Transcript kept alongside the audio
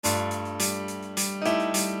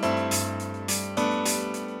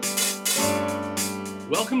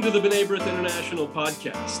Welcome to the B'nai B'rith International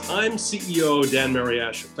podcast. I'm CEO Dan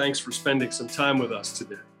Mariashim. Thanks for spending some time with us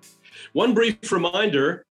today. One brief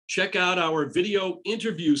reminder, check out our video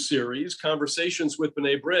interview series, Conversations with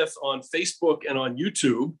B'nai B'rith, on Facebook and on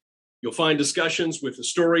YouTube. You'll find discussions with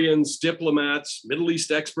historians, diplomats, Middle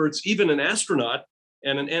East experts, even an astronaut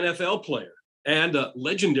and an NFL player, and a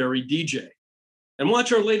legendary DJ. And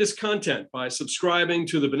watch our latest content by subscribing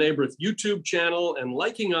to the B'nai B'rith YouTube channel and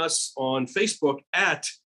liking us on Facebook at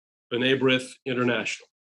B'nai B'rith International.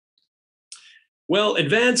 Well,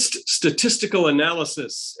 advanced statistical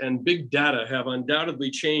analysis and big data have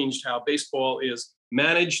undoubtedly changed how baseball is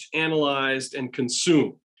managed, analyzed, and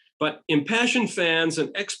consumed. But impassioned fans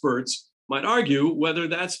and experts might argue whether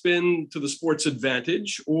that's been to the sport's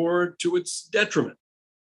advantage or to its detriment.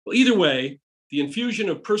 Well, either way, the infusion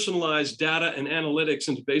of personalized data and analytics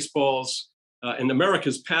into baseball's and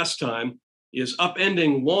America's pastime is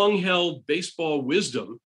upending long-held baseball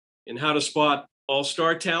wisdom in how to spot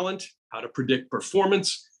all-star talent, how to predict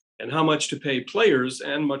performance, and how much to pay players,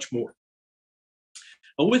 and much more.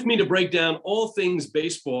 With me to break down all things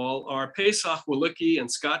baseball are Pesach Wolicki and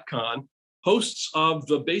Scott Kahn, hosts of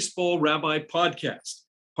the Baseball Rabbi podcast,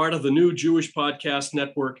 part of the new Jewish podcast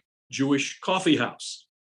network, Jewish Coffee House.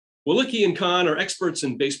 Wolicki and Kahn are experts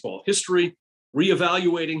in baseball history,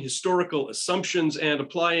 reevaluating historical assumptions and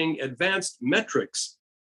applying advanced metrics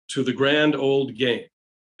to the grand old game.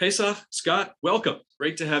 Pesach, Scott, welcome.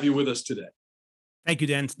 Great to have you with us today. Thank you,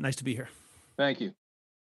 Dan. Nice to be here. Thank you.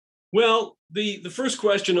 Well, the first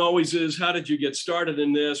question always is, how did you get started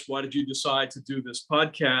in this? Why did you decide to do this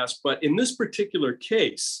podcast? But in this particular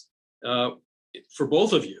case, for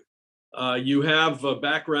both of you, you have a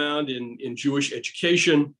background in Jewish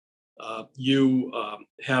education. You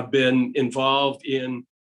have been involved in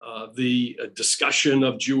the discussion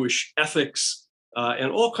of Jewish ethics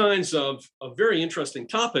and all kinds of very interesting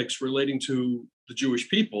topics relating to the Jewish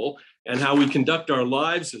people and how we conduct our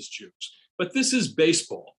lives as Jews. But this is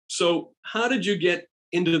baseball. So how did you get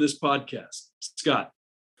into this podcast, Scott?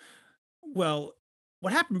 Well,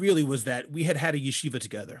 what happened really was that we had a yeshiva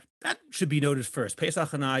together. That should be noted first.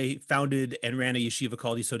 Pesach and I founded and ran a yeshiva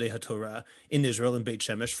called Yisodei HaTorah in Israel in Beit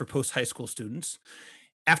Shemesh for post-high school students.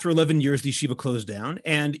 After 11 years, the yeshiva closed down,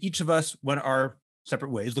 and each of us went our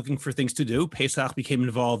separate ways looking for things to do. Pesach became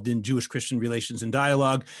involved in Jewish-Christian relations and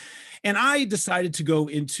dialogue, and I decided to go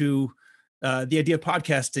into the idea of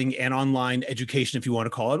podcasting and online education, if you want to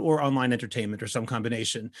call it, or online entertainment or some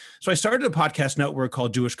combination. So I started a podcast network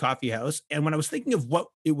called Jewish Coffee House. And when I was thinking of what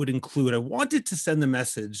it would include, I wanted to send the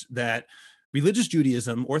message that religious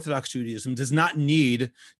Judaism, Orthodox Judaism, does not need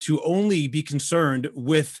to only be concerned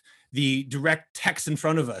with the direct text in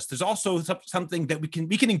front of us. There's also something that we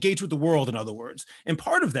can engage with the world, in other words. And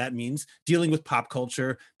part of that means dealing with pop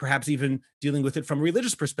culture, perhaps even dealing with it from a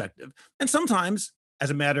religious perspective. And sometimes as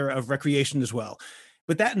a matter of recreation as well.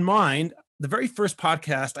 With that in mind, the very first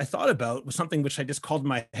podcast I thought about was something which I just called in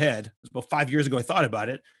my head. It was about 5 years ago I thought about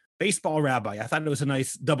it, Baseball Rabbi. I thought it was a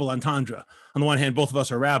nice double entendre. On the one hand, both of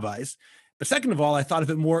us are rabbis. But second of all, I thought of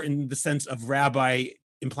it more in the sense of rabbi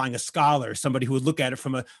implying a scholar, somebody who would look at it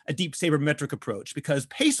from a deep sabermetric approach, because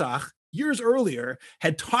Pesach, years earlier,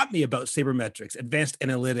 had taught me about sabermetrics, advanced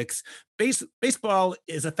analytics. Baseball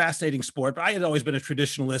is a fascinating sport, but I had always been a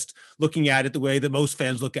traditionalist looking at it the way that most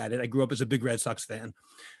fans look at it. I grew up as a big Red Sox fan.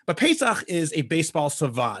 But Pesach is a baseball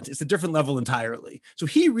savant. It's a different level entirely. So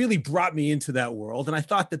he really brought me into that world, and I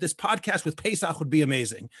thought that this podcast with Pesach would be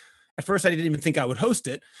amazing. At first, I didn't even think I would host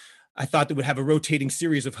it. I thought they would have a rotating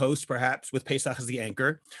series of hosts, perhaps, with Pesach as the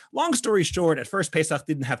anchor. Long story short, at first, Pesach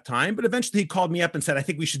didn't have time, but eventually he called me up and said, I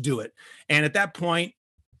think we should do it. And at that point,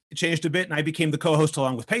 it changed a bit, and I became the co-host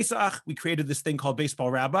along with Pesach. We created this thing called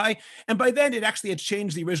Baseball Rabbi. And by then, it actually had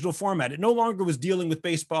changed the original format. It no longer was dealing with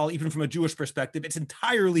baseball, even from a Jewish perspective. It's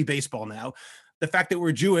entirely baseball now. The fact that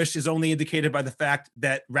we're Jewish is only indicated by the fact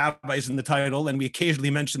that rabbi is in the title, and we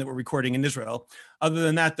occasionally mention that we're recording in Israel. Other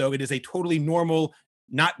than that, though, it is a totally normal,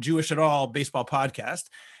 not Jewish at all baseball podcast.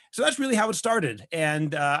 So that's really how it started.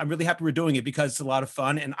 And I'm really happy we're doing it because it's a lot of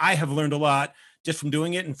fun. And I have learned a lot just from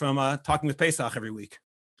doing it and from talking with Pesach every week.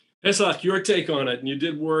 Pesach, your take on it. And you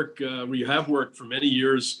did work, you have worked for many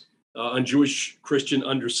years on Jewish Christian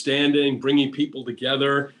understanding, bringing people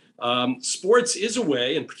together. Sports is a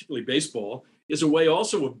way, and particularly baseball, is a way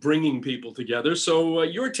also of bringing people together. So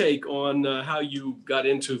your take on how you got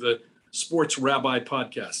into the Sports Rabbi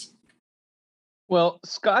podcast. Well,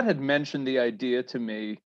 Scott had mentioned the idea to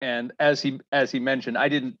me, and as he mentioned, I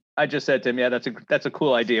just said to him, yeah, that's a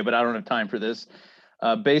cool idea, but I don't have time for this.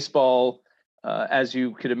 Baseball, as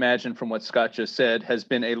you could imagine from what Scott just said, has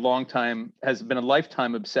been a lifetime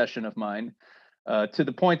obsession of mine. to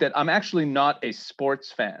the point that I'm actually not a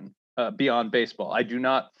sports fan beyond baseball. I do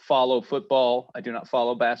not follow football. I do not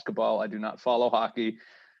follow basketball. I do not follow hockey.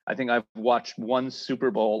 I think I've watched one Super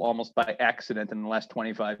Bowl almost by accident in the last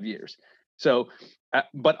 25 years. So,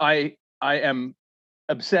 but I am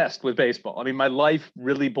obsessed with baseball. I mean, my life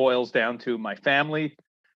really boils down to my family,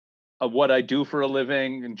 what I do for a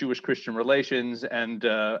living in Jewish Christian relations, and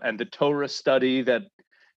the Torah study that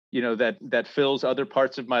that fills other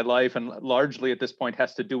parts of my life, and largely at this point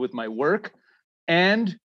has to do with my work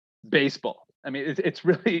and baseball. I mean, it's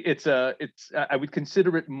really I would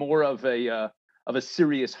consider it more of a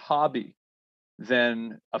serious hobby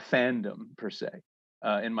than a fandom per se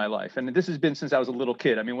in my life. And this has been since I was a little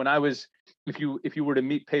kid. I mean, when I was, if you were to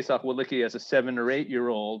meet Pesach Wolicki as a 7 or 8 year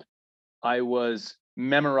old, I was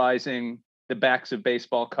memorizing the backs of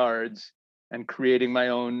baseball cards and creating my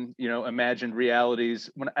own, imagined realities.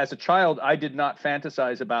 When, as a child, I did not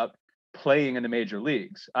fantasize about playing in the major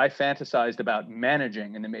leagues. I fantasized about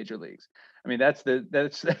managing in the major leagues. I mean, that's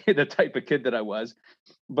the type of kid that I was.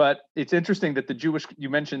 But it's interesting that you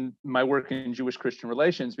mentioned my work in Jewish Christian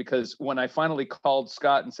relations, because when I finally called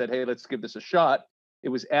Scott and said, hey, let's give this a shot, it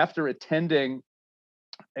was after attending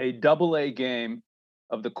a AA game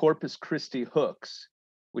of the Corpus Christi Hooks,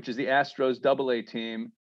 which is the Astros AA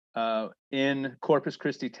team in Corpus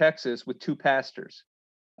Christi, Texas, with 2 pastors.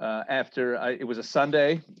 It was a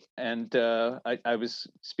Sunday, and I was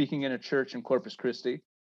speaking in a church in Corpus Christi,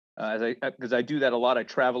 because I do that a lot. I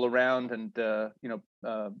travel around and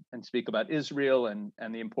and speak about Israel and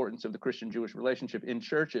the importance of the Christian-Jewish relationship in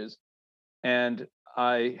churches. And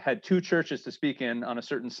I had 2 churches to speak in on a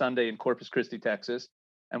certain Sunday in Corpus Christi, Texas.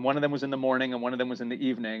 And one of them was in the morning and one of them was in the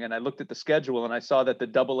evening. And I looked at the schedule and I saw that the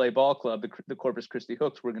AA ball club, the Corpus Christi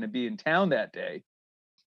Hooks, were going to be in town that day.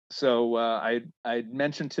 So I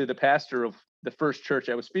mentioned to the pastor of the first church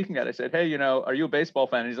I was speaking at, I said, hey, are you a baseball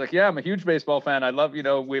fan? And he's like, yeah, I'm a huge baseball fan. I love,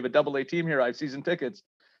 we have a AA team here. I have season tickets.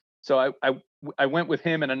 So I went with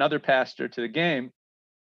him and another pastor to the game,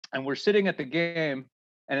 and we're sitting at the game.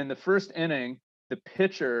 And in the first inning, the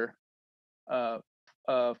pitcher for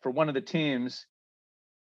one of the teams,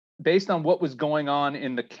 based on what was going on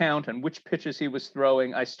in the count and which pitches he was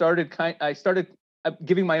throwing, I started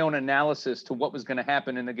giving my own analysis to what was going to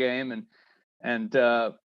happen in the game,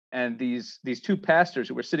 and these 2 pastors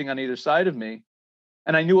who were sitting on either side of me,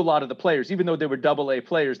 and I knew a lot of the players, even though they were AA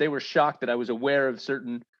players, they were shocked that I was aware of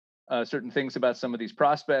certain things about some of these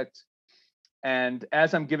prospects. And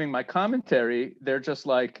as I'm giving my commentary, they're just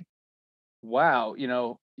like, wow,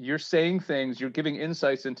 you're saying things, you're giving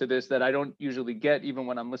insights into this that I don't usually get, even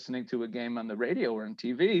when I'm listening to a game on the radio or on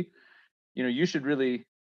TV. You should really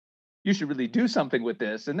do something with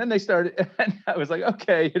this. And then they started, and I was like,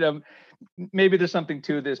 okay, maybe there's something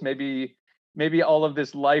to this. Maybe all of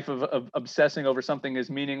this life of obsessing over something as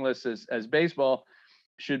meaningless as baseball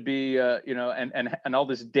should be, and all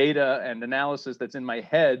this data and analysis that's in my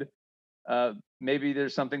head. Maybe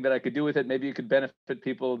there's something that I could do with it. Maybe it could benefit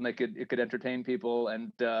people, and it could entertain people,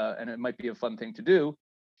 and it might be a fun thing to do.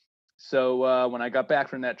 So when I got back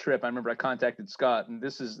from that trip, I remember I contacted Scott, and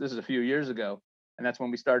this is a few years ago, and that's when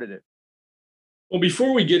we started it. Well,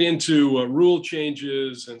 before we get into rule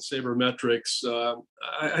changes and sabermetrics,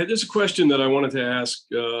 there's a question that I wanted to ask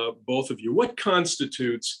both of you. What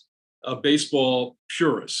constitutes a baseball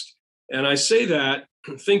purist? And I say that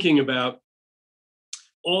thinking about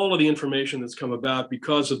all of the information that's come about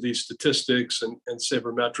because of these statistics and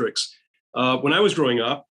sabermetrics. When I was growing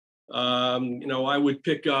up, I would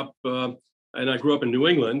pick up, and I grew up in New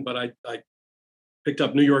England, but I picked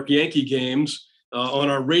up New York Yankee games on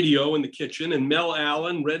our radio in the kitchen, and Mel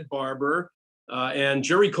Allen, Red Barber, and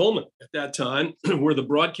Jerry Coleman at that time were the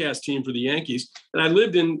broadcast team for the Yankees. And I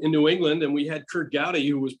lived in New England, and we had Kurt Gowdy,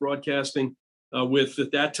 who was broadcasting with,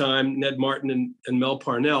 at that time, Ned Martin and Mel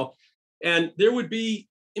Parnell. And there would be,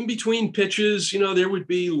 in between pitches, there would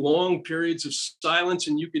be long periods of silence,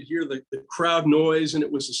 and you could hear the crowd noise, and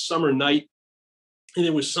it was a summer night. And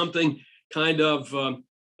there was something kind of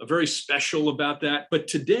very special about that. But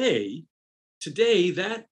today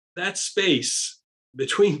that space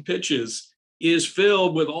between pitches is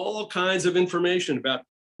filled with all kinds of information about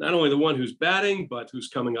not only the one who's batting, but who's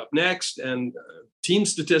coming up next, and team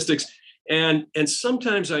statistics. And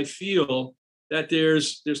sometimes I feel that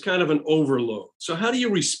there's kind of an overload. So how do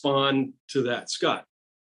you respond to that, Scott?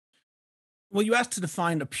 Well, you asked to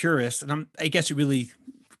define a purist, and I guess you really,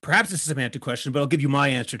 perhaps this is a semantic question, but I'll give you my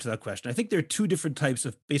answer to that question. I think there are 2 different types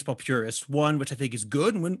of baseball purists, one which I think is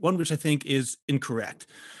good and one which I think is incorrect.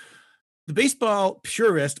 The baseball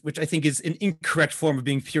purist, which I think is an incorrect form of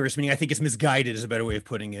being purist, meaning I think it's misguided is a better way of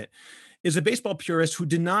putting it, is a baseball purist who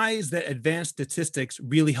denies that advanced statistics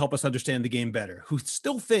really help us understand the game better, who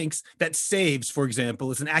still thinks that saves, for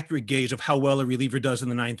example, is an accurate gauge of how well a reliever does in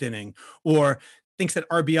the ninth inning, or thinks that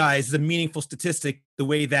RBI is a meaningful statistic the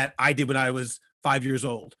way that I did when I was 5 years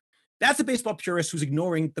old. That's a baseball purist who's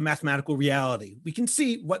ignoring the mathematical reality. We can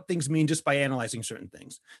see what things mean just by analyzing certain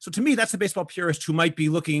things. So to me, that's a baseball purist who might be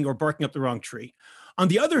looking or barking up the wrong tree. On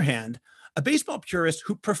the other hand, a baseball purist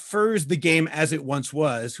who prefers the game as it once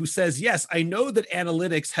was, who says, yes, I know that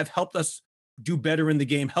analytics have helped us do better in the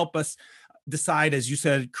game, help us decide, as you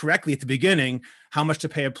said correctly at the beginning, how much to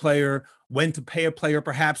pay a player, when to pay a player,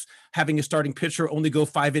 perhaps having a starting pitcher only go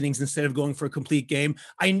 5 innings instead of going for a complete game.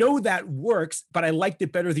 I know that works, but I liked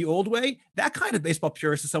it better the old way. That kind of baseball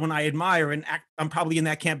purist is someone I admire, and I'm probably in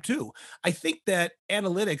that camp too. I think that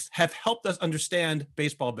analytics have helped us understand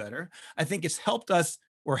baseball better. I think it's helped us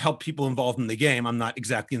or help people involved in the game. I'm not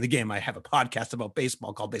exactly in the game. I have a podcast about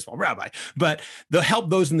baseball called Baseball Rabbi, but they'll help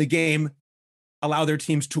those in the game allow their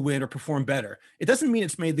teams to win or perform better. It doesn't mean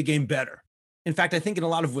it's made the game better. In fact, I think in a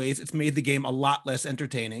lot of ways, it's made the game a lot less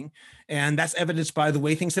entertaining. And that's evidenced by the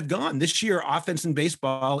way things have gone. This year, offense in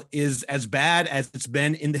baseball is as bad as it's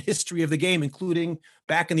been in the history of the game, including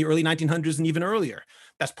back in the early 1900s and even earlier.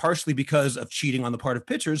 That's partially because of cheating on the part of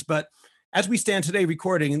pitchers. But as we stand today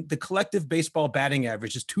recording, the collective baseball batting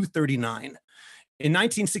average is 239. In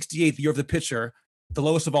 1968, the year of the pitcher, the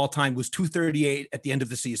lowest of all time was 238 at the end of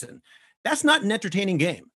the season. That's not an entertaining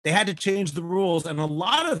game. They had to change the rules. And a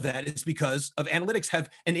lot of that is because of analytics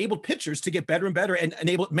have enabled pitchers to get better and better and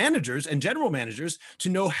enabled managers and general managers to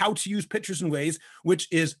know how to use pitchers in ways which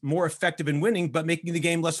is more effective in winning, but making the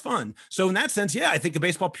game less fun. So in that sense, yeah, I think the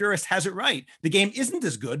baseball purist has it right. The game isn't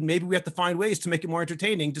as good. Maybe we have to find ways to make it more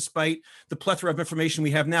entertaining despite the plethora of information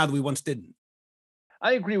we have now that we once didn't.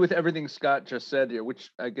 I agree with everything Scott just said here,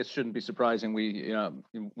 which I guess shouldn't be surprising. We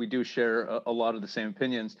do share a lot of the same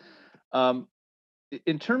opinions.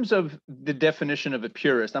 In terms of the definition of a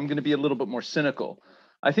purist, I'm going to be a little bit more cynical.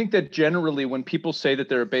 I think that generally when people say that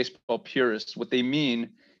they're a baseball purist, what they mean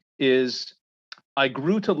is I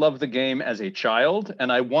grew to love the game as a child,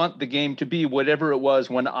 and I want the game to be whatever it was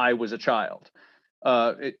when I was a child.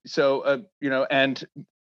 And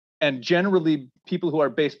generally people who are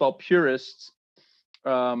baseball purists,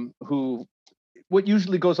 who what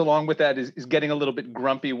usually goes along with that is getting a little bit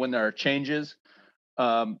grumpy when there are changes.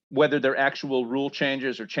 Whether they're actual rule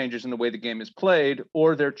changes or changes in the way the game is played,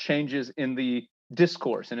 or they're changes in the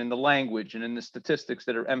discourse and in the language and in the statistics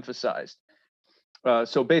that are emphasized.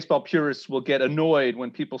 So baseball purists will get annoyed when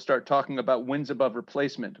people start talking about wins above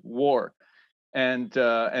replacement, WAR, and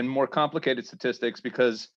more complicated statistics,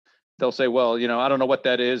 because they'll say, well, I don't know what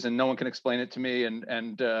that is, and no one can explain it to me, and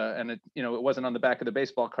it, it wasn't on the back of the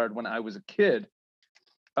baseball card when I was a kid.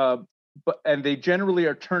 And they generally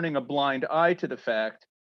are turning a blind eye to the fact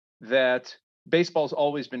that baseball's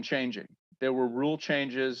always been changing. There's been rule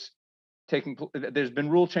changes taking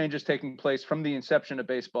place from the inception of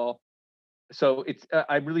baseball. So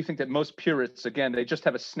I really think that most purists, again, they just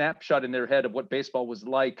have a snapshot in their head of what baseball was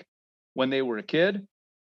like when they were a kid.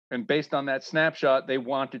 And based on that snapshot, they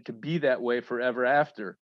want it to be that way forever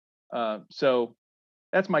after. So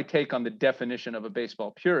that's my take on the definition of a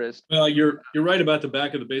baseball purist. Well, you're right about the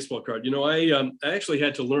back of the baseball card. I actually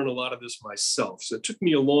had to learn a lot of this myself. So it took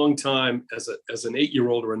me a long time as an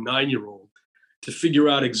 8-year-old or a 9-year-old to figure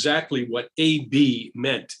out exactly what AB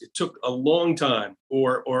meant. It took a long time,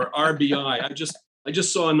 or RBI. I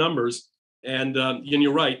just saw numbers, and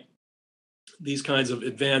you're right. These kinds of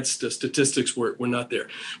advanced statistics were not there.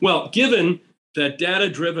 Well, given that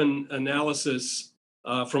data-driven analysis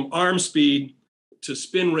from arm speed to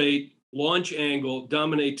spin rate, launch angle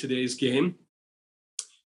dominate today's game,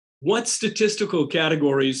 what statistical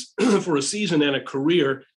categories for a season and a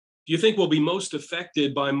career do you think will be most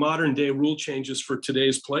affected by modern day rule changes for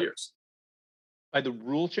today's players? By the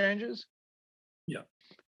rule changes? Yeah.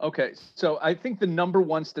 Okay, so I think the number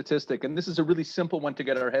one statistic, and this is a really simple one to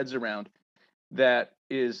get our heads around, that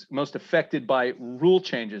is most affected by rule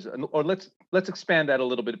changes, or let's expand that a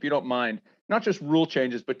little bit, if you don't mind. Not just rule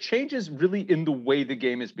changes, but changes really in the way the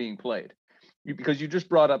game is being played, because you just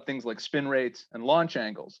brought up things like spin rates and launch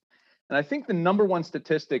angles. And I think the number one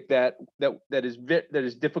statistic that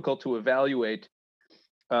is difficult to evaluate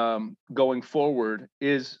going forward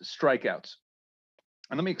is strikeouts.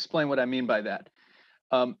 And let me explain what I mean by that.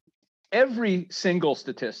 Every single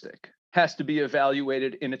statistic has to be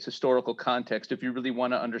evaluated in its historical context if you really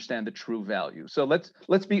want to understand the true value. So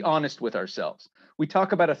let's be honest with ourselves. We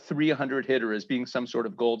talk about a 300 hitter as being some sort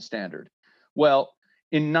of gold standard. Well,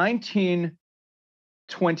 in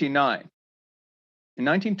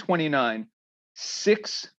 1929,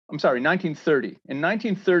 6 I'm sorry, 1930. In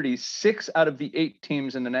 1930, 6 out of the 8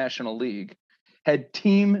 teams in the National League had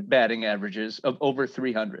team batting averages of over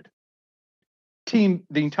 300. The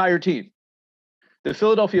entire team. The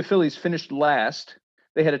Philadelphia Phillies finished last.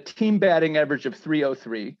 They had a team batting average of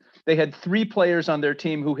 303. They had 3 players on their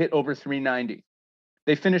team who hit over 390.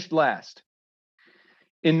 They finished last.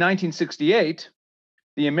 In 1968,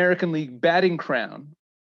 the American League batting crown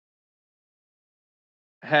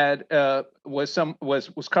was Carl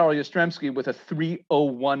Yastrzemski with a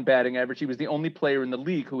 301 batting average. He was the only player in the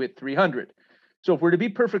league who hit 300. So if we're to be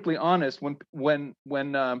perfectly honest, when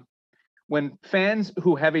fans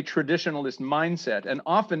who have a traditionalist mindset, and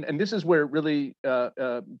often, and this is where it really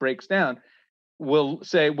breaks down, will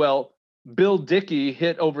say, well, Bill Dickey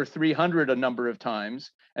hit over 300 a number of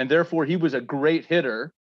times, and therefore he was a great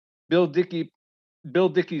hitter. Bill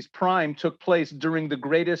Dickey's prime took place during the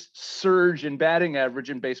greatest surge in batting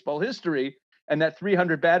average in baseball history, and that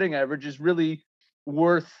 300 batting average is really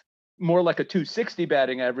worth more like a 260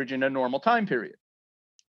 batting average in a normal time period.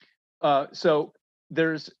 So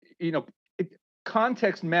there's,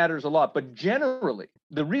 context matters a lot, but generally,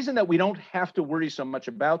 the reason that we don't have to worry so much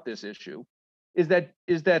about this issue is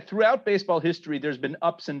that throughout baseball history, there's been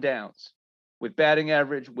ups and downs with batting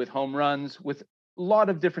average, with home runs, with a lot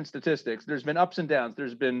of different statistics. There's been ups and downs.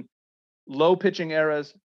 There's been low pitching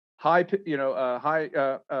eras, there's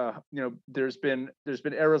been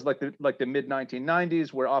eras like the mid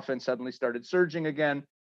 1990s where offense suddenly started surging again,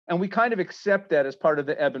 and we kind of accept that as part of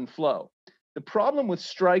the ebb and flow. The problem with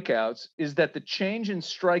strikeouts is that the change in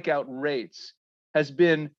strikeout rates has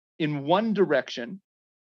been in one direction.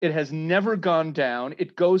 It has never gone down.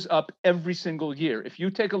 It goes up every single year. If you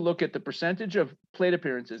take a look at the percentage of plate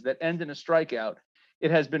appearances that end in a strikeout, it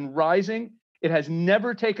has been rising. It has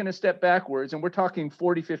never taken a step backwards, and we're talking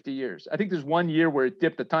 40, 50 years. I think there's one year where it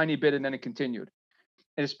dipped a tiny bit and then it continued.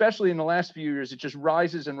 And especially in the last few years, it just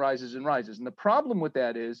rises and rises and rises. And the problem with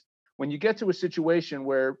that is when you get to a situation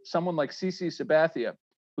where someone like CC Sabathia,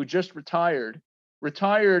 who just retired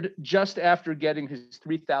just after getting his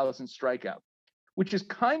 3,000th strikeout, which is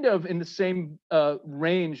kind of in the same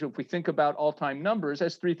range if we think about all-time numbers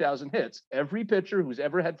as 3,000 hits. Every pitcher who's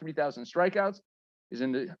ever had 3,000 strikeouts is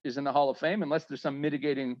in the Hall of Fame, unless there's some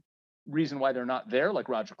mitigating reason why they're not there, like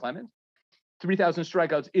Roger Clemens. 3,000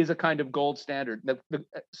 strikeouts is a kind of gold standard.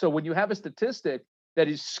 So when you have a statistic that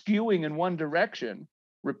is skewing in one direction,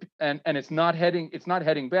 and it's not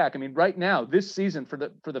heading back. I mean, right now, this season, for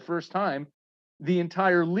the first time, the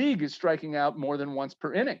entire league is striking out more than once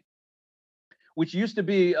per inning, which used to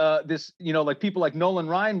be like people like Nolan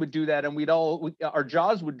Ryan would do that, and our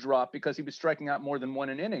jaws would drop because he was striking out more than one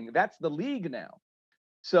an inning. That's the league now.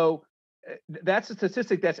 So that's a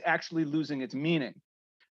statistic that's actually losing its meaning.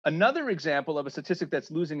 Another example of a statistic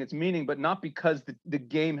that's losing its meaning, but not because the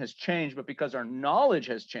game has changed, but because our knowledge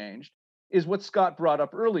has changed, is what Scott brought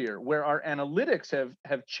up earlier, where our analytics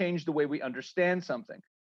have changed the way we understand something.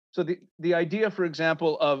 So the idea, for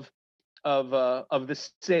example, of the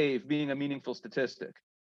save being a meaningful statistic.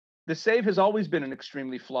 The save has always been an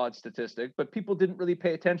extremely flawed statistic, but people didn't really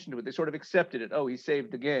pay attention to it. They sort of accepted it. Oh, he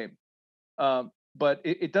saved the game. But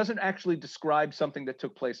it doesn't actually describe something that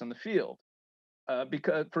took place on the field.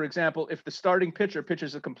 Because, for example, if the starting pitcher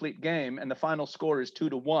pitches a complete game and the final score is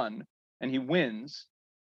 2-1 and he wins,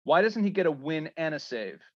 why doesn't he get a win and a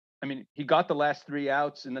save? I mean, he got the last 3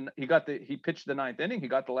 outs, and then he pitched the 9th inning. He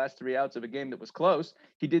got the last 3 outs of a game that was close.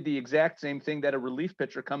 He did the exact same thing that a relief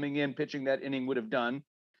pitcher coming in pitching that inning would have done.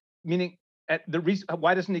 Meaning,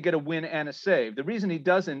 why doesn't he get a win and a save? The reason he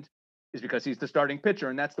doesn't is because he's the starting pitcher,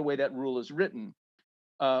 and that's the way that rule is written.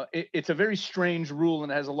 It's a very strange rule,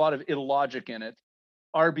 and it has a lot of illogic in it.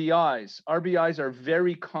 RBIs are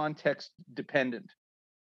very context dependent.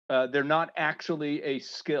 They're not actually a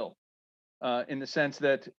skill in the sense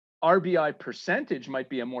that RBI percentage might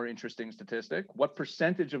be a more interesting statistic. What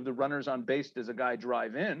percentage of the runners on base does a guy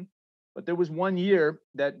drive in? But there was one year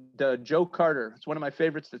that Joe Carter, it's one of my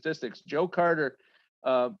favorite statistics. Joe Carter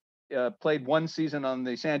played one season on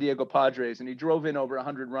the San Diego Padres, and he drove in over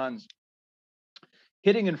 100 runs.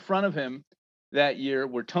 Hitting in front of him that year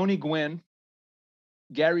were Tony Gwynn,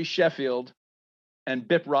 Gary Sheffield, and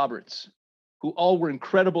Bip Roberts, who all were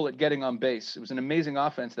incredible at getting on base. It was an amazing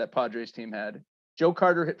offense that Padres team had. Joe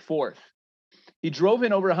Carter hit 4th. He drove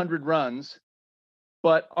in over 100 runs,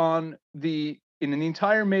 but in the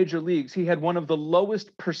entire major leagues, he had one of the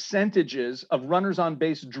lowest percentages of runners on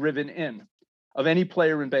base driven in of any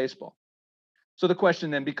player in baseball. So the question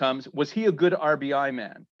then becomes, was he a good RBI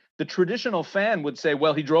man? The traditional fan would say,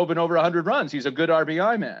 well, he drove in over 100 runs. He's a good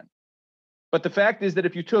RBI man. But the fact is that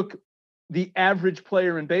if you took the average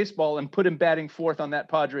player in baseball and put him batting fourth on that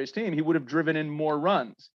Padres team, he would have driven in more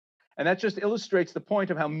runs. And that just illustrates the point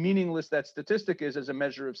of how meaningless that statistic is as a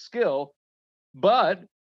measure of skill. But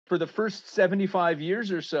for the first 75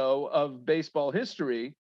 years or so of baseball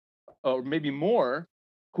history, or maybe more,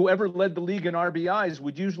 whoever led the league in RBIs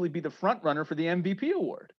would usually be the front runner for the MVP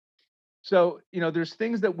award. So, there's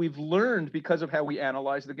things that we've learned because of how we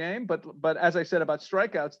analyze the game. But as I said about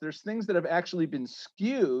strikeouts, there's things that have actually been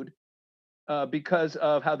skewed because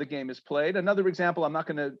of how the game is played. Another example, I'm not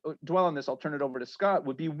going to dwell on this, I'll turn it over to Scott,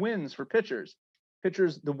 would be wins for pitchers.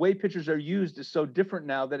 The way pitchers are used is so different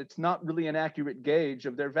now that it's not really an accurate gauge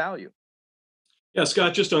of their value. Yeah,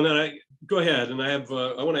 Scott, just on that, go ahead. And I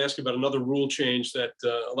want to ask you about another rule change that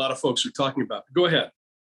a lot of folks are talking about. Go ahead.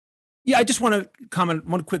 Yeah, I just want to comment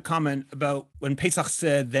one quick comment about when Pesach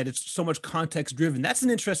said that it's so much context driven. That's an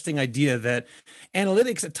interesting idea that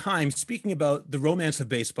analytics at times, speaking about the romance of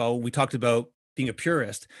baseball, we talked about being a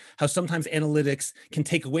purist, how sometimes analytics can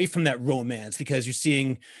take away from that romance because you're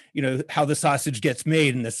seeing, how the sausage gets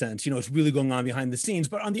made in a sense, it's really going on behind the scenes.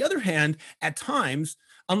 But on the other hand, at times,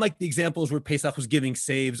 unlike the examples where Pesach was giving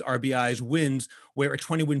saves, RBIs, wins, where a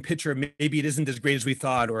 20-win pitcher, maybe it isn't as great as we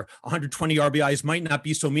thought, or 120 RBIs might not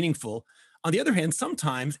be so meaningful. On the other hand,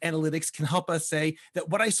 sometimes analytics can help us say that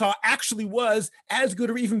what I saw actually was as good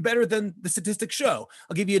or even better than the statistics show.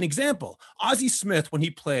 I'll give you an example. Ozzie Smith, when he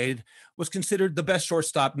played, was considered the best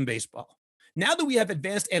shortstop in baseball. Now that we have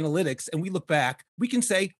advanced analytics and we look back, we can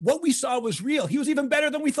say what we saw was real. He was even better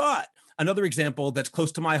than we thought. Another example that's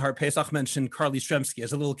close to my heart, Pesach mentioned Carl Yastrzemski.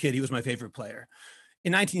 As a little kid, he was my favorite player.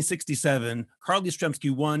 In 1967, Carl Yastrzemski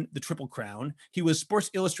won the Triple Crown. He was Sports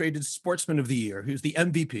Illustrated's Sportsman of the Year. He was the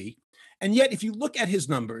MVP. And yet, if you look at his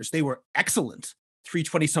numbers, they were excellent.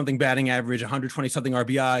 320-something batting average, 120-something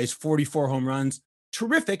RBIs, 44 home runs.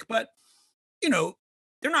 Terrific, but,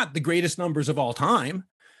 they're not the greatest numbers of all time.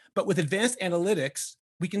 But with advanced analytics,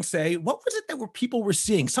 we can say, what was it that people were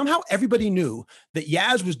seeing? Somehow everybody knew that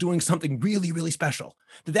Yaz was doing something really, really special.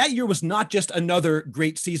 That year was not just another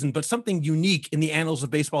great season, but something unique in the annals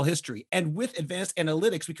of baseball history. And with advanced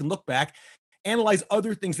analytics, we can look back, analyze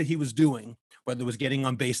other things that he was doing, whether it was getting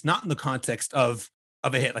on base, not in the context of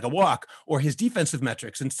a hit, like a walk, or his defensive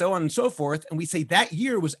metrics, and so on and so forth. And we say that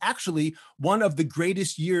year was actually one of the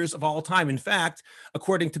greatest years of all time. In fact,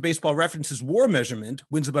 according to Baseball Reference's WAR measurement,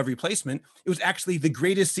 wins above replacement, it was actually the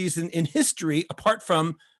greatest season in history, apart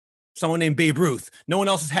from someone named Babe Ruth. No one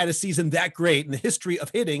else has had a season that great in the history of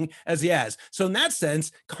hitting as he has. So in that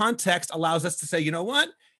sense, context allows us to say, you know what?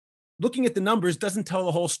 Looking at the numbers doesn't tell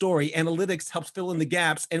the whole story. Analytics helps fill in the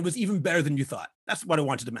gaps, and it was even better than you thought. That's what I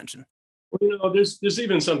wanted to mention. Well, there's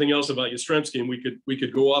even something else about Yastrzemski, and we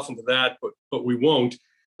could go off into that, but we won't.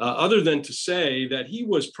 Other than to say that he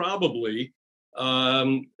was probably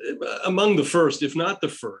among the first, if not the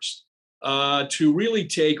first, to really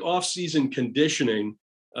take off-season conditioning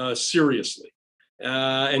seriously.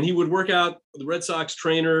 And he would work out with the Red Sox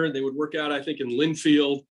trainer. They would work out, I think, in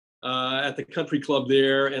Linfield at the country club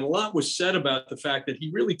there. And a lot was said about the fact that he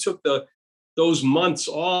really took those months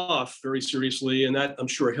off very seriously, and that I'm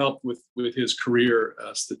sure helped with his career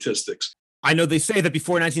statistics. I know they say that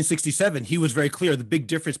before 1967, he was very clear. The big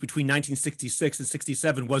difference between 1966 and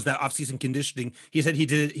 67 was that off-season conditioning. He said he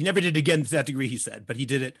did it. He never did it again to that degree, he said, but he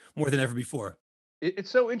did it more than ever before. It's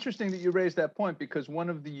so interesting that you raised that point, because one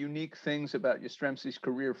of the unique things about Yastrzemski's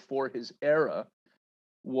career for his era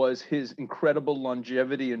was his incredible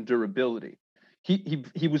longevity and durability.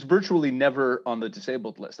 He was virtually never on the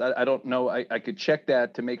disabled list. I don't know. I could check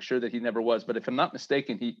that to make sure that he never was. But if I'm not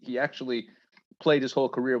mistaken, he actually played his whole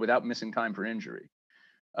career without missing time for injury.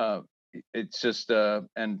 It's just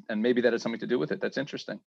and maybe that has something to do with it. That's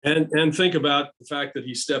interesting. And think about the fact that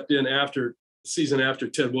he stepped in after the season after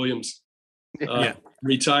Ted Williams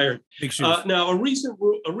retired. Now, a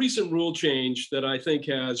recent rule change that I think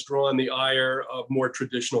has drawn the ire of more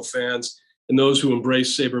traditional fans and those who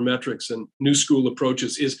embrace sabermetrics and new school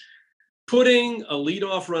approaches is putting a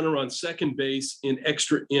leadoff runner on second base in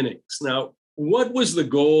extra innings. Now, what was the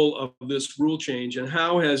goal of this rule change, and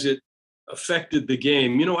how has it affected the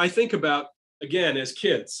game? I think about, again, as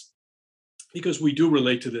kids, because we do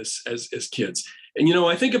relate to this as kids. And,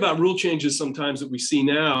 I think about rule changes sometimes that we see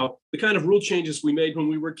now, the kind of rule changes we made when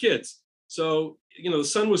we were kids. So, the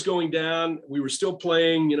sun was going down, we were still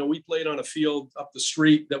playing, we played on a field up the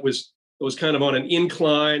street that was kind of on an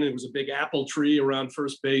incline. It was a big apple tree around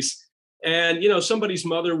first base. And, somebody's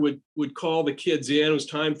mother would call the kids in. It was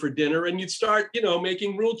time for dinner. And you'd start,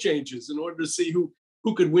 making rule changes in order to see who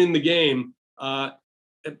could win the game. That,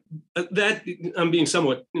 I'm being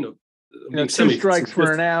somewhat, being two strikes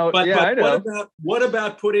for an out. But, I know. What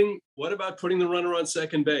about putting the runner on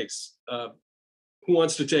second base? Who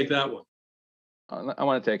wants to take that one? I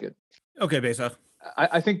want to take it. Okay, Pesach.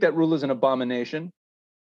 I think that rule is an abomination,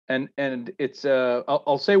 and it's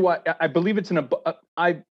I'll say why. I believe it's in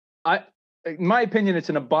my opinion, it's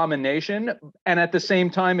an abomination, and at the same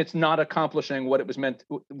time, it's not accomplishing what it was meant.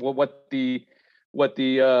 What the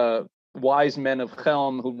wise men of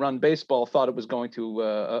Kahn who run baseball thought it was going to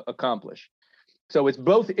accomplish. So it's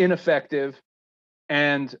both ineffective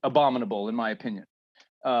and abominable, in my opinion.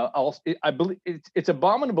 I believe it's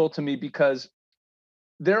abominable to me because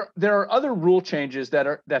there are other rule changes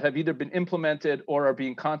that have either been implemented or are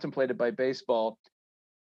being contemplated by baseball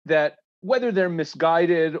that, whether they're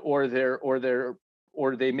misguided or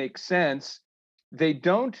they make sense, they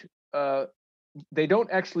don't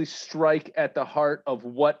actually strike at the heart of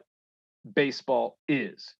what baseball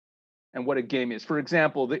is and what a game is. For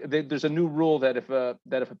example, there's a new rule that if a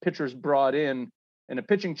pitcher's brought in a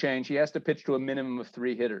pitching change, he has to pitch to a minimum of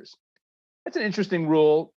 3 hitters. That's an interesting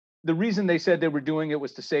rule. The reason they said they were doing it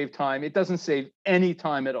was to save time. It doesn't save any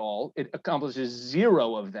time at all. It accomplishes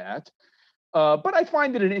 0 of that. But I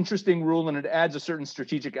find it an interesting rule, and it adds a certain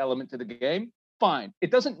strategic element to the game. Fine.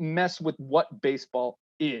 It doesn't mess with what baseball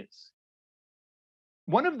is.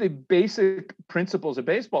 One of the basic principles of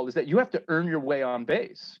baseball is that you have to earn your way on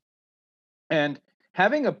base. And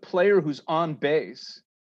having a player who's on base,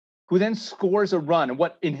 who then scores a run, and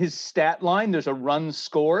what in his stat line, there's a run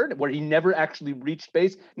scored where he never actually reached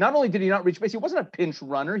base. Not only did he not reach base, he wasn't a pinch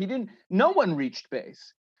runner. No one reached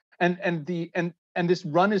base. And this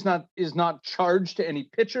run is not charged to any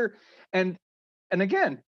pitcher. And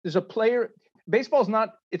again, there's a player, baseball's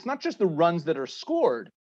it's not just the runs that are scored,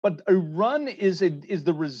 but a run is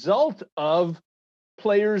the result of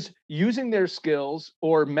players using their skills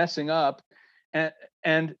or messing up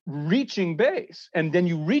and reaching base. And then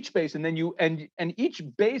you reach base, and then and each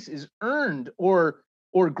base is earned or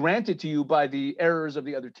granted to you by the errors of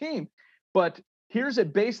the other team. But here's a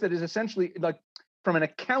base that is essentially, like, from an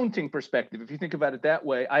accounting perspective, if you think about it that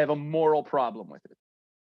way, I have a moral problem with it.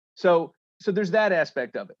 So there's that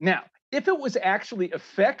aspect of it. Now, if it was actually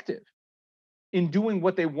effective in doing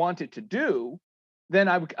what they wanted to do, then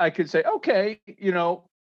I could say, okay,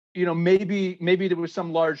 maybe there was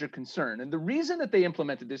some larger concern. And the reason that they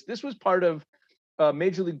implemented this was part of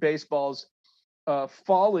Major League Baseball's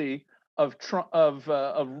folly of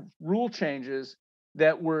rule changes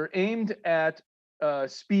that were aimed at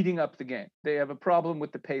speeding up the game. They have a problem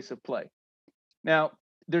with the pace of play. Now,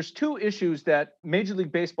 there's 2 issues that Major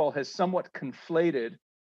League Baseball has somewhat conflated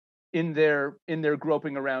in their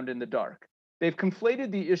groping around in the dark. They've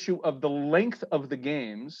conflated the issue of the length of the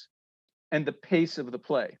games and the pace of the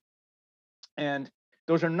play. And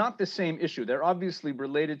those are not the same issue. They're obviously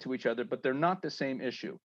related to each other, but they're not the same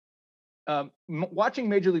issue. Watching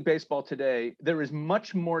Major League Baseball today, there is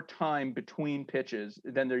much more time between pitches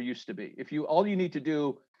than there used to be. All you need to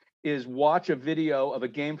do is watch a video of a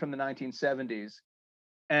game from the 1970s,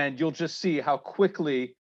 and you'll just see how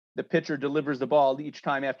quickly the pitcher delivers the ball each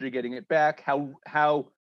time after getting it back, how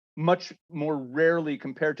much more rarely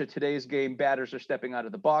compared to today's game batters are stepping out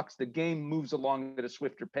of the box. The game moves along at a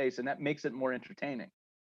swifter pace, and that makes it more entertaining.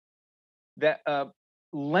 That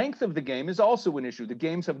length of the game is also an issue. The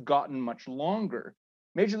games have gotten much longer.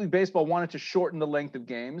 Major League Baseball wanted to shorten the length of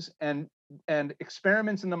games, and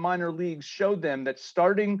experiments in the minor leagues showed them that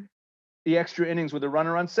starting the extra innings with a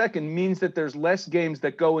runner on second means that there's less games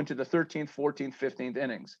that go into the 13th, 14th, 15th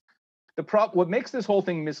innings. What makes this whole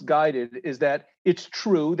thing misguided is that it's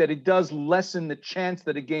true that it does lessen the chance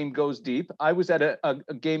that a game goes deep. I was at a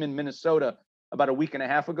game in Minnesota about a week and a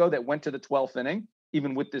half ago that went to the 12th inning,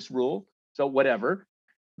 even with this rule. So whatever.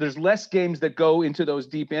 There's less games that go into those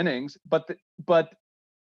deep innings, but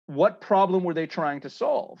what problem were they trying to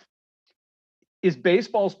solve? Is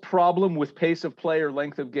baseball's problem with pace of play or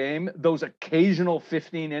length of game those occasional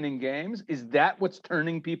 15-inning games? Is that what's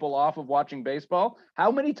turning people off of watching baseball? How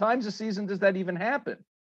many times a season does that even happen?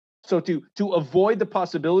 So to avoid the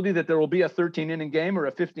possibility that there will be a 13-inning game or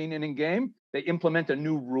a 15-inning game, they implement a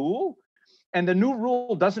new rule. And the new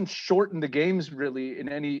rule doesn't shorten the games really in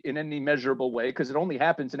any measurable way, because it only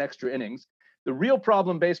happens in extra innings. The real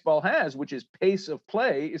problem baseball has, which is pace of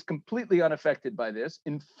play, is completely unaffected by this.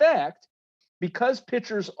 In fact, because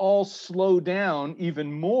pitchers all slow down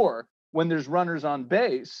even more when there's runners on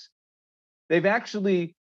base, they've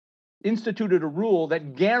actually instituted a rule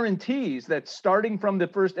that guarantees that starting from the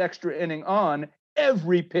first extra inning on,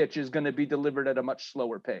 every pitch is going to be delivered at a much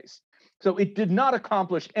slower pace. So it did not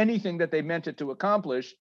accomplish anything that they meant it to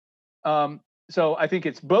accomplish. So I think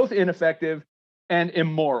it's both ineffective and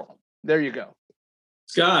immoral. There you go.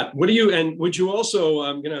 Scott, and would you also,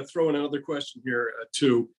 I'm going to throw in another question here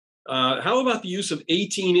too. How about the use of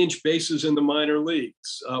 18-inch bases in the minor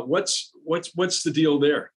leagues? What's the deal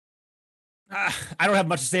there? I don't have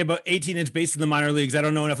much to say about 18-inch base in the minor leagues. I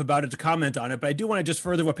don't know enough about it to comment on it, but I do want to just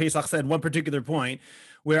further what Pesach said, one particular point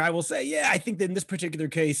where I will say, yeah, I think that in this particular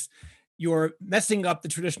case, you're messing up the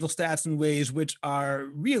traditional stats in ways which are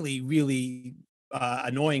really, really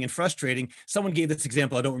annoying and frustrating. Someone gave this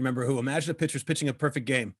example. I don't remember who. Imagine a pitcher's pitching a perfect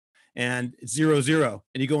game and it's 0-0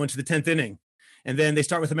 and you go into the 10th inning and then they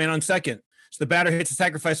start with a man on second. So the batter hits a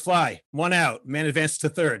sacrifice fly, 1 out, man advances to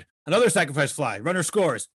third, another sacrifice fly, runner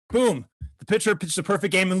scores, boom. The pitcher pitches a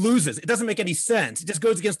perfect game and loses. It doesn't make any sense. It just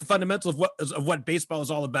goes against the fundamentals of what baseball is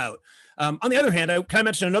all about. On the other hand, I kind of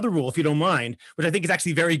mention another rule, if you don't mind, which I think is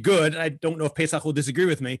actually very good. I don't know if Pesach will disagree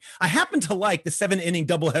with me. I happen to like the 7-inning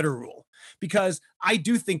doubleheader rule because I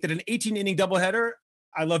do think that an 18-inning doubleheader,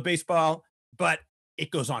 I love baseball, but it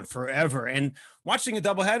goes on forever. And watching a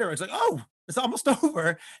doubleheader, it's like, oh, it's almost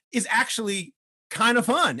over, is actually kind of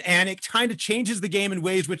fun, and it kind of changes the game in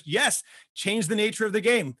ways which, yes, change the nature of the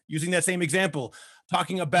game. Using that same example,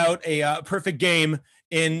 talking about a perfect game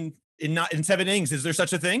in 7 innings. Is there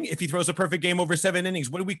such a thing? If he throws a perfect game over 7 innings,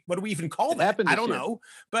 what do we even call that? I don't know.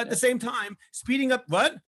 But at the same time, speeding up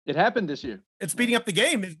what? It happened this year. It's speeding up the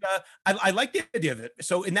game. I like the idea of it.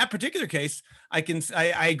 So in that particular case,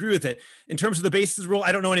 I agree with it. In terms of the bases rule,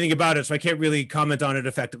 I don't know anything about it, so I can't really comment on it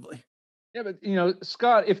effectively. Yeah, but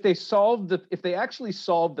Scott, if they actually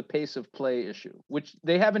solved the pace of play issue, which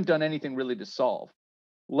they haven't done anything really to solve.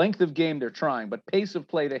 Length of game they're trying, but pace of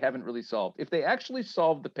play they haven't really solved. If they actually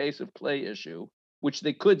solved the pace of play issue, which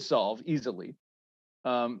they could solve easily,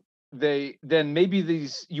 then maybe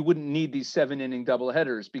you wouldn't need these 7-inning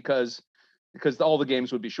doubleheaders because all the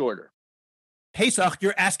games would be shorter. Pesach,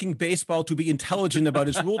 you're asking baseball to be intelligent about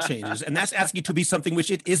its rule changes, and that's asking it to be something which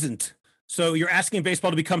it isn't. So you're asking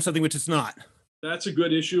baseball to become something which it's not. That's a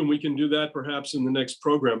good issue, and we can do that perhaps in the next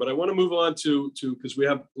program. But I want to move on to because we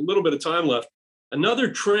have a little bit of time left. Another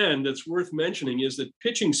trend that's worth mentioning is that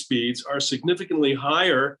pitching speeds are significantly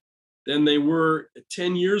higher than they were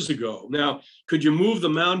 10 years ago. Now, could you move the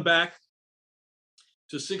mound back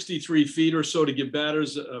to 63 feet or so to give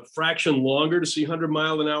batters a fraction longer to see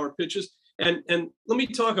 100-mile-an-hour pitches? And let me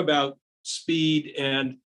talk about speed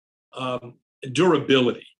and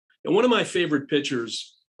durability. And one of my favorite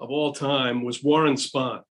pitchers of all time was Warren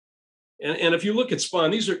Spahn. And if you look at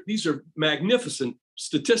Spahn, these are magnificent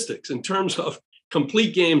statistics in terms of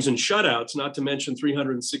complete games and shutouts, not to mention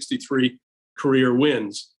 363 career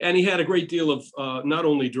wins. And he had a great deal of not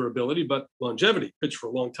only durability, but longevity, pitched for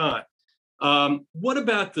a long time. What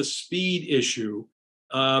about the speed issue?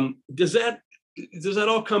 Does that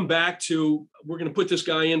all come back to, we're going to put this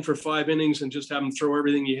guy in for 5 innings and just have him throw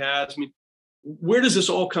everything he has? I mean, where does this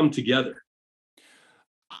all come together?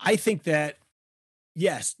 I think that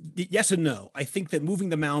yes and no. I think that moving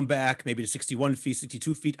the mound back maybe to 61 feet,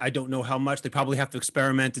 62 feet, I don't know how much. They probably have to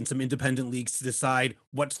experiment in some independent leagues to decide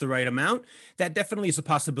what's the right amount. That definitely is a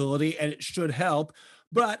possibility and it should help,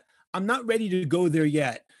 but I'm not ready to go there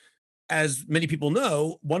yet. As many people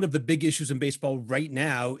know, one of the big issues in baseball right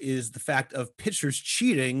now is the fact of pitchers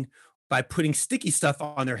cheating by putting sticky stuff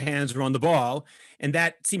on their hands or on the ball. And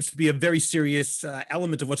that seems to be a very serious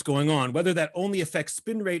element of what's going on. Whether that only affects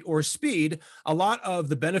spin rate or speed, a lot of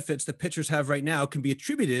the benefits that pitchers have right now can be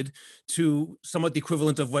attributed to somewhat the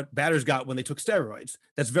equivalent of what batters got when they took steroids.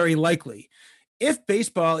 That's very likely. If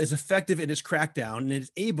baseball is effective in its crackdown and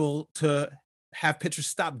is able to have pitchers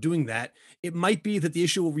stop doing that, it might be that the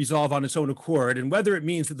issue will resolve on its own accord. And whether it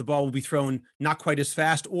means that the ball will be thrown not quite as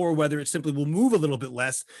fast or whether it simply will move a little bit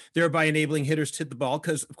less, thereby enabling hitters to hit the ball.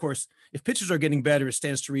 Because, of course, if pitchers are getting better, it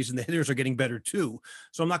stands to reason the hitters are getting better too.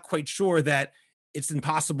 So I'm not quite sure that it's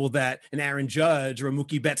impossible that an Aaron Judge or a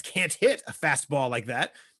Mookie Betts can't hit a fastball like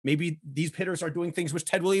that. Maybe these hitters are doing things which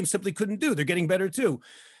Ted Williams simply couldn't do. They're getting better too.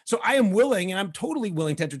 So I am willing, and I'm totally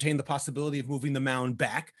willing to entertain the possibility of moving the mound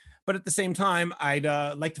back. But at the same time, I'd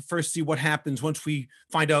like to first see what happens once we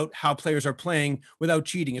find out how players are playing without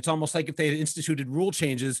cheating. It's almost like if they had instituted rule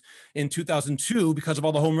changes in 2002 because of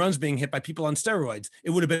all the home runs being hit by people on steroids,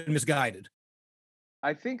 it would have been misguided.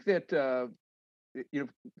 I think that,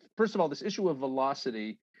 first of all, this issue of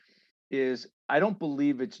velocity is, I don't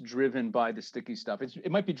believe it's driven by the sticky stuff.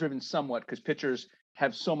 It might be driven somewhat because pitchers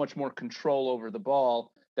have so much more control over the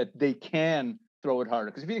ball that they can throw it harder.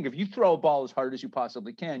 Because if you throw a ball as hard as you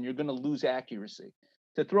possibly can, you're going to lose accuracy.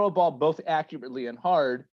 To throw a ball both accurately and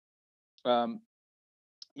hard,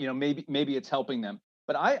 maybe it's helping them.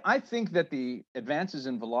 But I think that the advances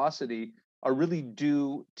in velocity are really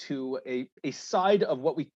due to a side of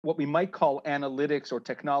what we might call analytics or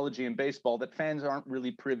technology in baseball that fans aren't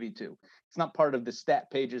really privy to. It's not part of the stat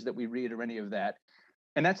pages that we read or any of that.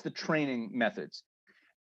 And that's the training methods.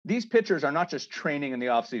 These pitchers are not just training in the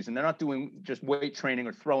offseason. They're not doing just weight training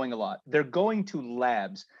or throwing a lot. They're going to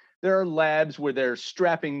labs. There are labs where they're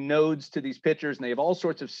strapping nodes to these pitchers, and they have all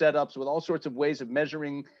sorts of setups with all sorts of ways of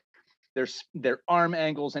measuring their arm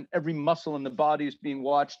angles, and every muscle in the body is being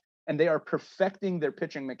watched, and they are perfecting their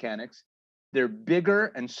pitching mechanics. They're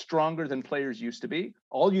bigger and stronger than players used to be.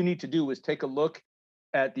 All you need to do is take a look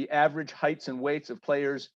at the average heights and weights of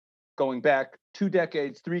players going back 2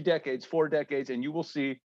 decades, 3 decades, 4 decades, and you will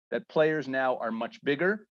see that players now are much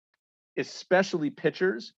bigger, especially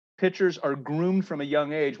pitchers. Pitchers are groomed from a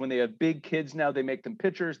young age. When they have big kids now, they make them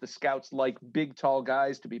pitchers. The scouts like big, tall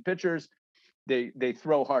guys to be pitchers. They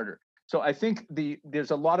throw harder. So I think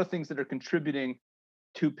there's a lot of things that are contributing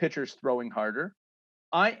to pitchers throwing harder.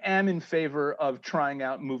 I am in favor of trying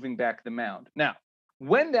out moving back the mound. Now,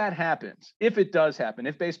 when that happens, if it does happen,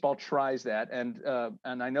 if baseball tries that, and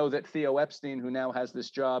I know that Theo Epstein, who now has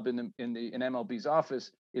this job in MLB's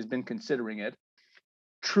office, has been considering it.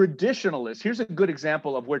 Traditionalists, here's a good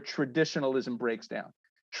example of where traditionalism breaks down.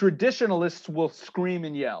 Traditionalists will scream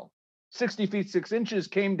and yell. 60 feet 6 inches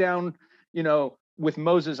came down, with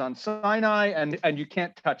Moses on Sinai, and you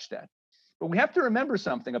can't touch that. But we have to remember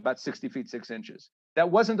something about 60 feet 6 inches. That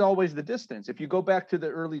wasn't always the distance. If you go back to the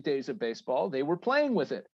early days of baseball, they were playing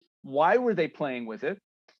with it. Why were they playing with it?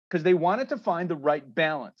 Because they wanted to find the right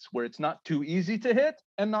balance where it's not too easy to hit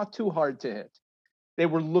and not too hard to hit. They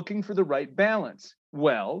were looking for the right balance.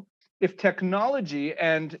 Well, if technology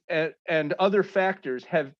and other factors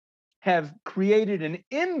have created an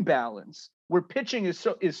imbalance where pitching is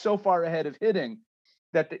so far ahead of hitting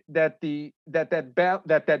that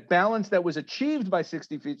balance that was achieved by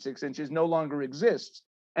 60 feet 6 inches no longer exists,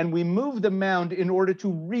 and we move the mound in order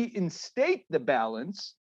to reinstate the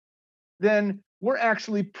balance, then we're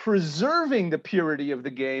actually preserving the purity of the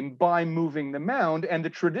game by moving the mound. And the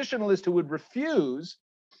traditionalist who would refuse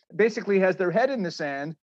basically has their head in the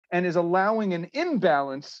sand and is allowing an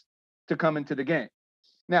imbalance to come into the game.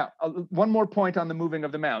 Now, one more point on the moving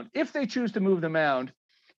of the mound. If they choose to move the mound,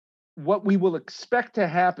 what we will expect to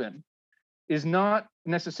happen is not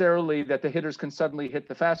necessarily that the hitters can suddenly hit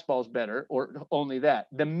the fastballs better, or only that.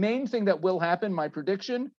 The main thing that will happen, my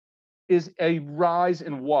prediction, is a rise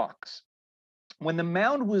in walks. When the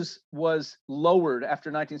mound was lowered after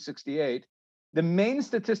 1968, the main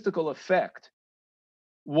statistical effect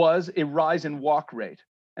was a rise in walk rate.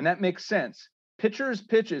 And that makes sense. Pitchers'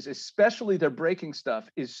 pitches, especially their breaking stuff,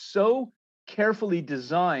 is so carefully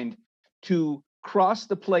designed to cross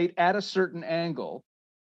the plate at a certain angle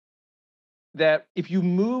that if you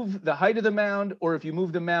move the height of the mound or if you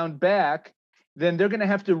move the mound back, then they're going to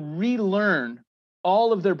have to relearn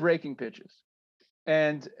all of their breaking pitches.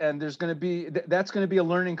 And there's going to be that's going to be a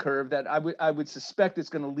learning curve that I would suspect it's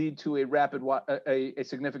going to lead to a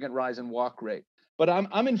significant rise in walk rate. But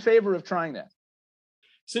I'm in favor of trying that.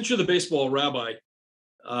 Since you're the baseball rabbi,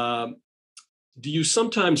 do you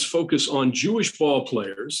sometimes focus on Jewish ball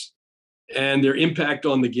players and their impact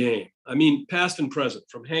on the game? I mean, past and present,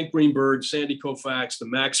 from Hank Greenberg, Sandy Koufax, to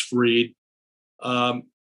Max Fried.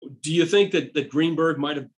 Do you think that Greenberg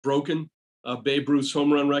might have broken Babe Ruth's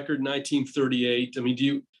home run record in 1938? I mean,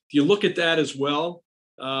 do you look at that as well?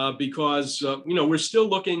 Because we're still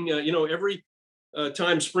looking. Every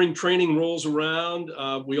time spring training rolls around,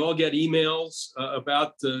 we all get emails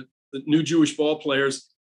about the new Jewish ball players.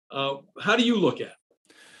 How do you look at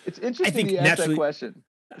it? It's interesting you asked that question.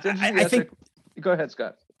 It's interesting. Go ahead,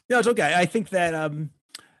 Scott. No, it's okay. I think that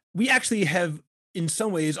we actually have, in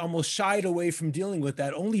some ways, almost shied away from dealing with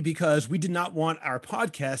that only because we did not want our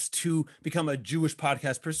podcast to become a Jewish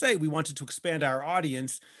podcast per se. We wanted to expand our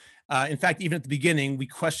audience. In fact, even at the beginning, we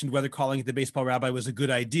questioned whether calling it the Baseball Rabbi was a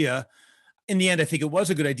good idea. In the end, I think it was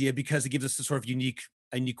a good idea because it gives us a sort of unique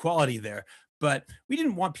quality there. But we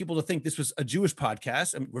didn't want people to think this was a Jewish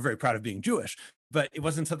podcast. I mean, we're very proud of being Jewish, but it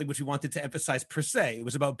wasn't something which we wanted to emphasize per se. It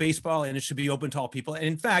was about baseball, and it should be open to all people. And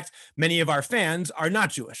in fact, many of our fans are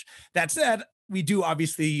not Jewish. That said, we do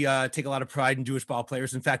obviously take a lot of pride in Jewish ball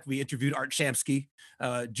players. In fact, we interviewed Art Shamsky,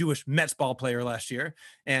 Jewish Mets ball player last year.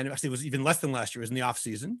 And actually it was even less than last year. It was in the off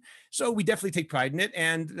season. So we definitely take pride in it.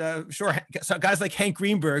 And sure, so guys like Hank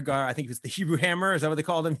Greenberg, I think it was the Hebrew Hammer, is that what they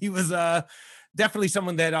called him? He was definitely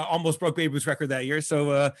someone that almost broke Babe Ruth's record that year.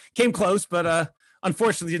 So came close, but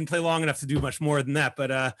unfortunately didn't play long enough to do much more than that.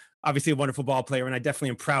 But obviously a wonderful ball player. And I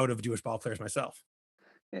definitely am proud of Jewish ball players myself.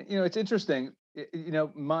 It's interesting.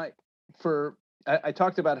 I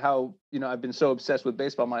talked about how, I've been so obsessed with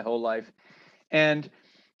baseball my whole life. And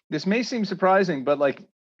this may seem surprising, but like,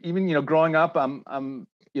 even, growing up, I'm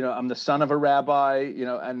the son of a rabbi,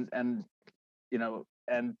 and I'm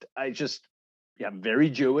very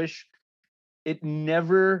Jewish. It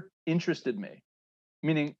never interested me.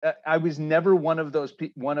 Meaning, I was never one of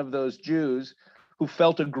those Jews who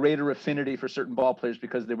felt a greater affinity for certain ball players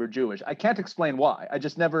because they were Jewish. I can't explain why. I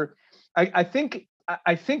just never. I think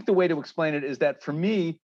the way to explain it is that for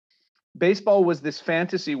me, baseball was this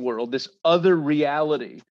fantasy world, this other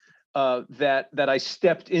reality that I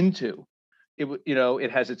stepped into.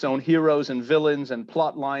 It has its own heroes and villains and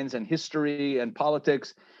plot lines and history and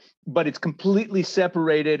politics, but it's completely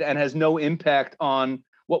separated and has no impact on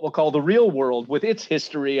what we'll call the real world with its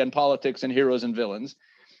history and politics and heroes and villains.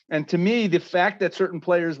 And to me, the fact that certain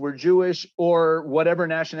players were Jewish or whatever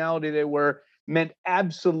nationality they were meant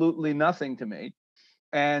absolutely nothing to me.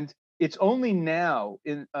 And it's only now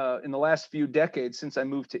in the last few decades since I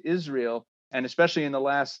moved to Israel, and especially in the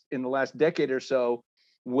last decade or so,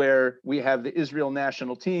 where we have the Israel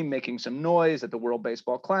national team making some noise at the World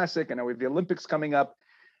Baseball Classic, and now we have the Olympics coming up,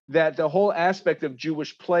 that the whole aspect of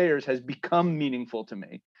Jewish players has become meaningful to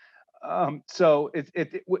me.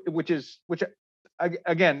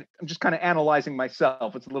 Again, I'm just kind of analyzing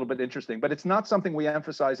myself. It's a little bit interesting, but it's not something we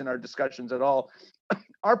emphasize in our discussions at all.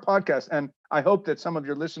 Our podcast, and I hope that some of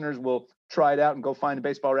your listeners will try it out and go find a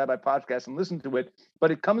Baseball Rabbi podcast and listen to it,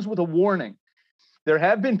 but it comes with a warning. There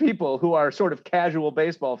have been people who are sort of casual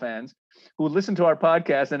baseball fans who listen to our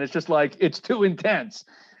podcast and it's just like, it's too intense.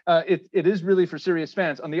 It is really for serious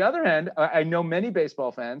fans. On the other hand, I know many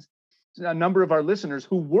baseball fans, a number of our listeners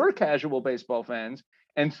who were casual baseball fans,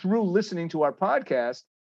 and through listening to our podcast,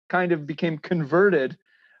 kind of became converted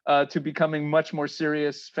to becoming much more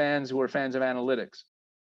serious fans who are fans of analytics.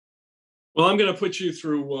 Well, I'm going to put you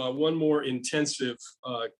through one more intensive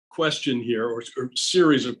question here, or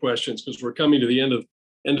series of questions, because we're coming to the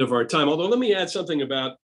end of our time. Although, let me add something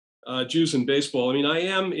about Jews in baseball. I mean, I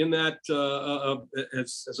am in that,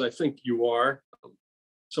 as I think you are,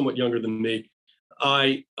 somewhat younger than me.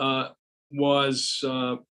 I was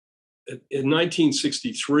in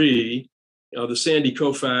 1963. The Sandy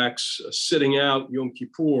Koufax sitting out Yom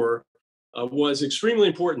Kippur was extremely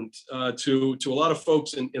important to a lot of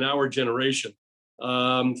folks in our generation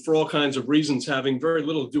for all kinds of reasons, having very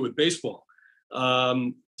little to do with baseball.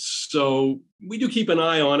 So we do keep an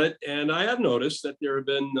eye on it. And I have noticed that there have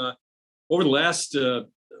been, over the last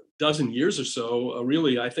dozen years or so,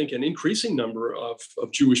 really, I think, an increasing number of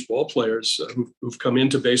Jewish ball players who've come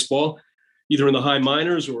into baseball, either in the high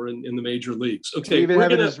minors or in the major leagues. Okay, we even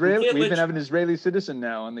have an Israeli citizen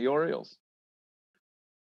now on the Orioles.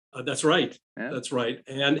 That's right. Yeah. That's right.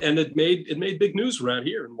 And it made big news around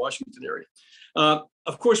here in Washington area.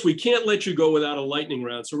 Of course, we can't let you go without a lightning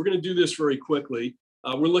round. So we're going to do this very quickly.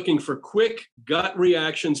 We're looking for quick gut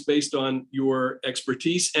reactions based on your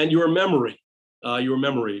expertise and your memories.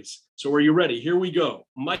 So are you ready? Here we go.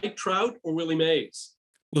 Mike Trout or Willie Mays?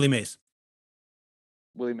 Willie Mays.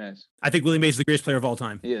 Willie Mays. I think Willie Mays is the greatest player of all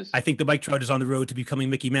time. He is. I think the Mike Trout is on the road to becoming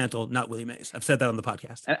Mickey Mantle, not Willie Mays. I've said that on the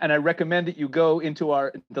podcast. And I recommend that you go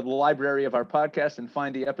into the library of our podcast and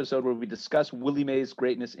find the episode where we discuss Willie Mays'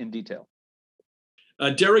 greatness in detail.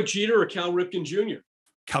 Derek Jeter or Cal Ripken Jr.?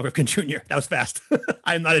 Cal Ripken Jr. That was fast.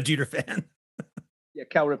 I'm not a Jeter fan. Yeah,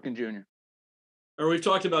 Cal Ripken Jr. Or we've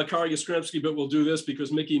talked about Carl Yastrzemski, but we'll do this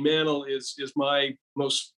because Mickey Mantle is my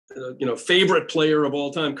most favorite player of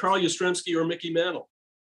all time. Carl Yastrzemski or Mickey Mantle?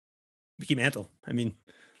 Mickey Mantle. I mean,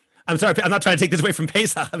 I'm sorry, I'm not trying to take this away from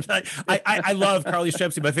Pesach. I love Carl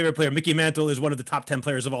Yastrzemski, my favorite player. Mickey Mantle is one of the top 10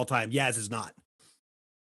 players of all time. Yaz is not.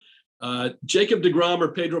 Jacob deGrom or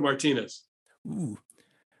Pedro Martinez?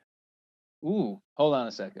 Ooh, hold on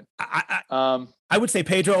a second. I would say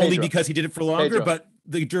Pedro only because he did it for longer, but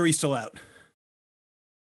the jury's still out.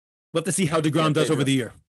 We'll have to see how deGrom does over the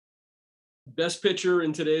year. Best pitcher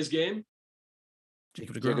in today's game?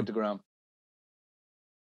 Jacob deGrom.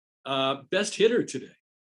 Best hitter today?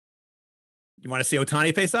 You want to say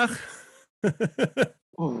Ohtani, Pesach?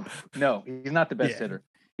 No, he's not the best hitter.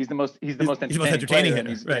 He's the most entertaining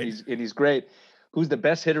hitter, right? And he's great. Who's the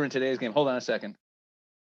best hitter in today's game? Hold on a second.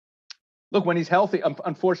 Look, when he's healthy,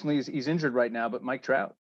 unfortunately, he's injured right now, but Mike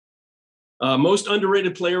Trout. Most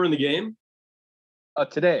underrated player in the game?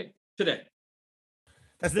 Today.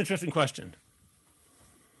 That's an interesting question.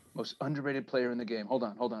 Most underrated player in the game. Hold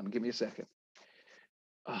on. Give me a second.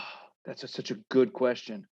 Oh, that's such a good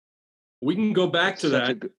question. We can go back to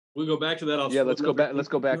that. We'll go back to that. Let's go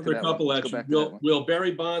back to that. Will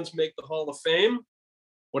Barry Bonds make the Hall of Fame?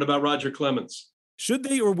 What about Roger Clemens? Should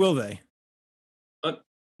they or will they?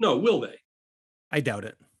 No, will they? I doubt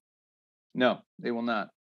it. No, they will not.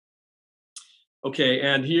 Okay,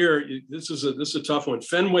 and here, this is a tough one.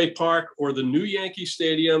 Fenway Park or the new Yankee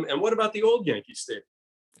Stadium? And what about the old Yankee Stadium?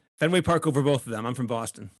 Fenway Park over both of them. I'm from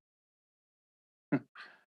Boston.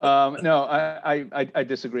 No, I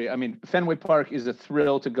disagree. I mean, Fenway Park is a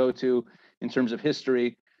thrill to go to in terms of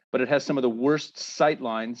history, but it has some of the worst sight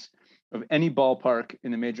lines of any ballpark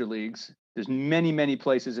in the major leagues. There's many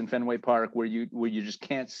places in Fenway Park where you just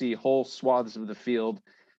can't see whole swaths of the field,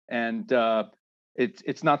 and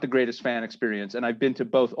it's not the greatest fan experience. And I've been to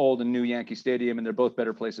both old and new Yankee Stadium, and they're both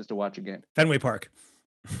better places to watch a game. Fenway Park.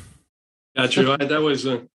 Gotcha.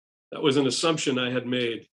 That was an assumption I had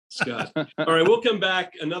made, Scott. All right, we'll come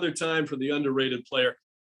back another time for the underrated player.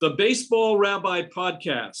 The Baseball Rabbi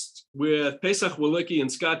podcast with Pesach, Wolicki,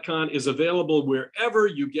 and Scott Kahn is available wherever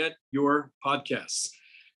you get your podcasts.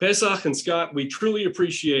 Pesach and Scott, we truly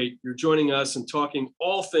appreciate your joining us and talking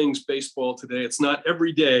all things baseball today. It's not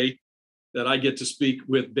every day that I get to speak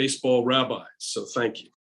with baseball rabbis, so thank you.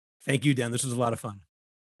 Thank you, Dan. This was a lot of fun.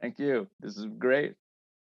 Thank you. This is great.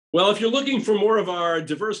 Well, if you're looking for more of our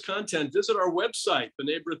diverse content, visit our website,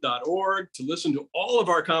 b'nai-b'rith.org, to listen to all of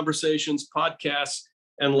our conversations, podcasts,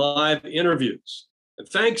 and live interviews. And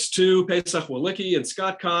thanks to Pesach Wolicki and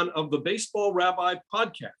Scott Kahn of the Baseball Rabbi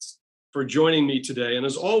podcast for joining me today. And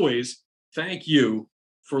as always, thank you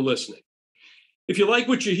for listening. If you like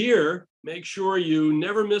what you hear, make sure you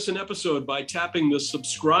never miss an episode by tapping the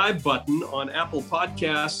subscribe button on Apple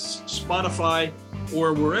Podcasts, Spotify,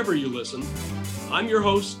 or wherever you listen. I'm your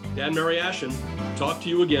host, Dan Mariashin. Talk to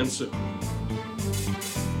you again soon.